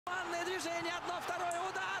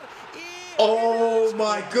Oh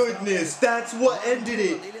my goodness, that's what ended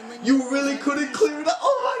it. You really couldn't clear it up.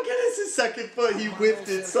 Oh my goodness, his second foot, he whipped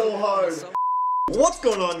it so hard. What's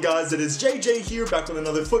going on, guys? It is JJ here, back with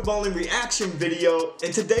another footballing reaction video,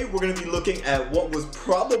 and today we're going to be looking at what was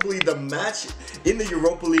probably the match in the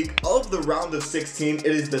Europa League of the round of 16. It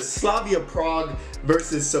is the Slavia Prague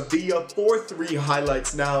versus Sevilla 4-3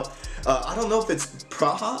 highlights. Now, I don't know if it's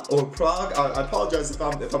Praha or Prague. I apologize if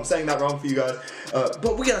I'm saying that wrong for you guys,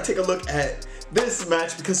 but we got to take a look at this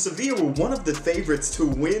match because Sevilla were one of the favorites to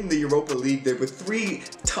win the Europa League. They were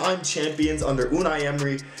 3-time champions under Unai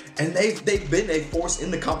Emery, and they've been a force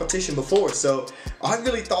in the competition before. So I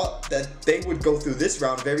really thought that they would go through this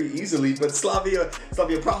round very easily, but Slavia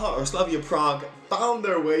Prague found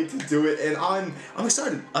their way to do it, and I'm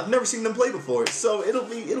excited. I've never seen them play before, so it'll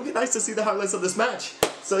be nice to see the highlights of this match.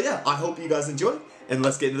 So yeah, I hope you guys enjoy, and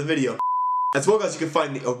let's get into the video. As well, guys, you can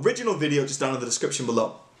find the original video just down in the description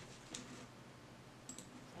below.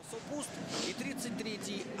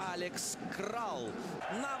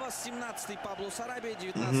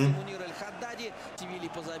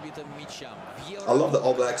 I love the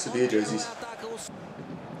all black Sevilla jerseys.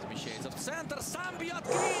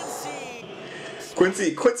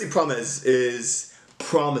 Quincy Promes is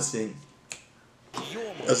promising.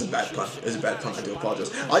 That's a bad pun. It's a bad pun. I do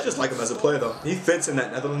apologize. I just like him as a player, though. He fits in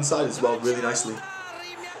that Netherlands side as well really nicely.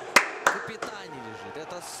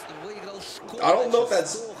 I don't know if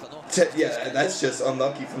that's... yeah, that's just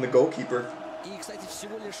unlucky from the goalkeeper.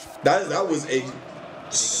 That was a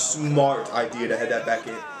smart idea to head that back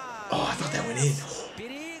in. Oh, I thought that went in.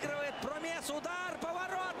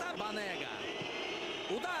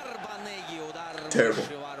 Terrible.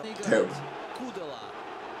 Terrible.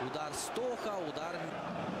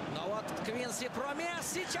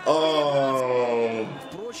 Oh,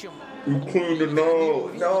 you cleaned it.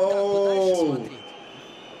 No.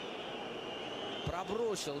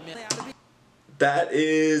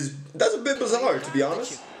 That's a bit bizarre, to be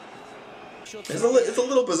honest. It's a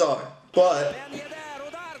little bizarre, but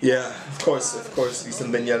yeah, of course,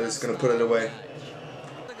 Ethan Vignetta is gonna put it away.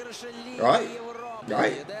 Right.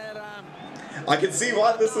 I can see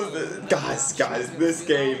why this is, guys. This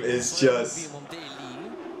game is just.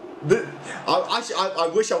 I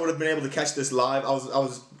wish I would have been able to catch this live.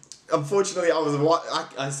 Unfortunately,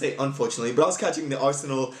 I say unfortunately, but I was catching the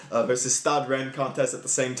Arsenal versus Stade Rennes contest at the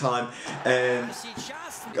same time, and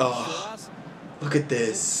oh, look at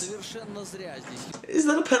this. Is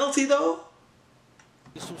that a penalty though?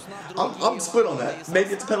 I'm split on that.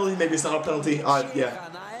 Maybe it's a penalty, maybe it's not a penalty. Yeah.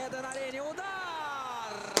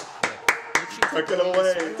 Tuck it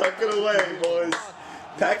away, boys.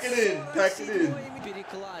 Pack it in.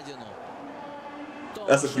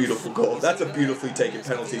 That's a beautiful goal. That's a beautifully taken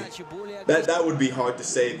penalty. That would be hard to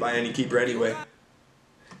save by any keeper anyway.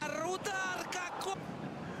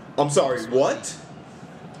 I'm sorry, what?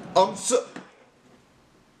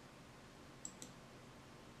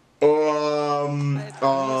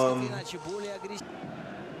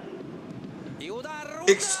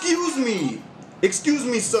 Excuse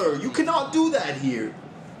me, sir. You cannot do that here.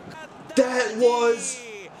 That was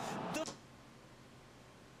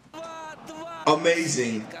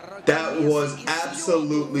amazing. That was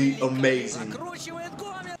absolutely amazing.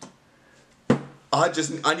 I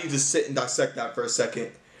need to sit and dissect that for a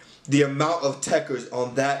second. The amount of techers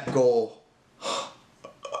on that goal.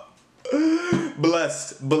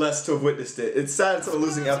 Blessed to have witnessed it. It's sad it's a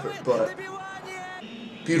losing effort, but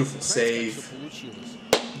beautiful save.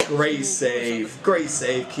 Great save,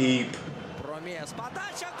 keep.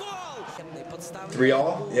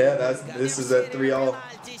 3-all? Yeah, this is a 3-all.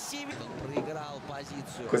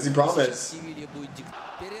 Quincy Promes.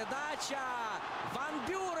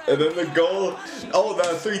 And then the goal. Oh, the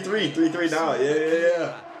 3-3 now.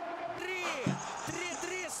 Yeah.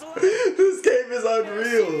 This game is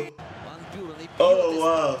unreal. Oh,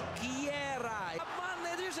 wow.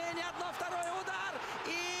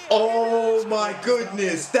 Oh my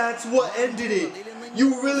goodness, that's what ended it.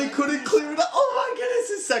 You really couldn't clear it up. Oh my goodness,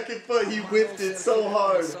 his second foot, he whipped it so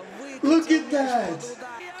hard. Look at that.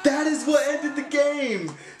 That is what ended the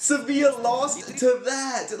game. Sevilla lost to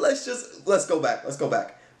that. Let's go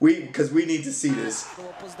back. Because we need to see this.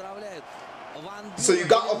 So you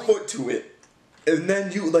got a foot to it, and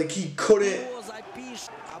then he couldn't.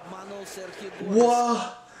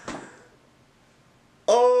 What?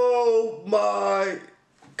 Oh my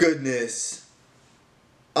goodness.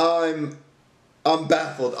 I'm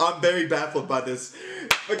baffled. I'm very baffled by this.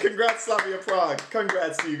 But congrats, Slavia Prague.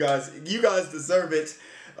 Congrats to you guys. You guys deserve it.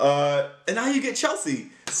 And now you get Chelsea.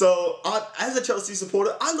 So, as a Chelsea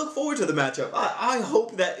supporter, I look forward to the matchup. I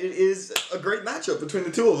hope that it is a great matchup between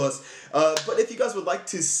the two of us. But if you guys would like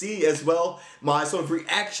to see as well my sort of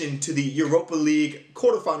reaction to the Europa League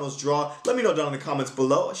quarterfinals draw, let me know down in the comments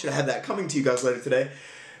below. I should have that coming to you guys later today.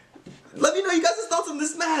 Let me know you guys' thoughts on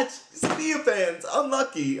this match. Sevilla fans,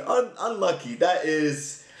 unlucky, unlucky. That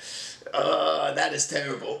is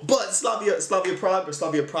terrible. But Slavia Prague or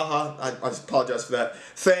Slavia Praha, I apologize for that.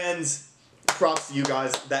 Fans, props to you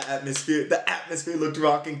guys. The atmosphere looked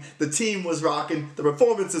rocking. The team was rocking. The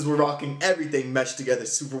performances were rocking. Everything meshed together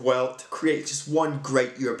super well to create just one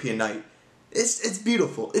great European night. It's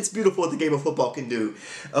beautiful. It's beautiful what the game of football can do.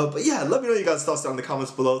 But yeah, let me know you guys' thoughts down in the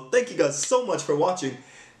comments below. Thank you guys so much for watching,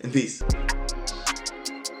 and peace.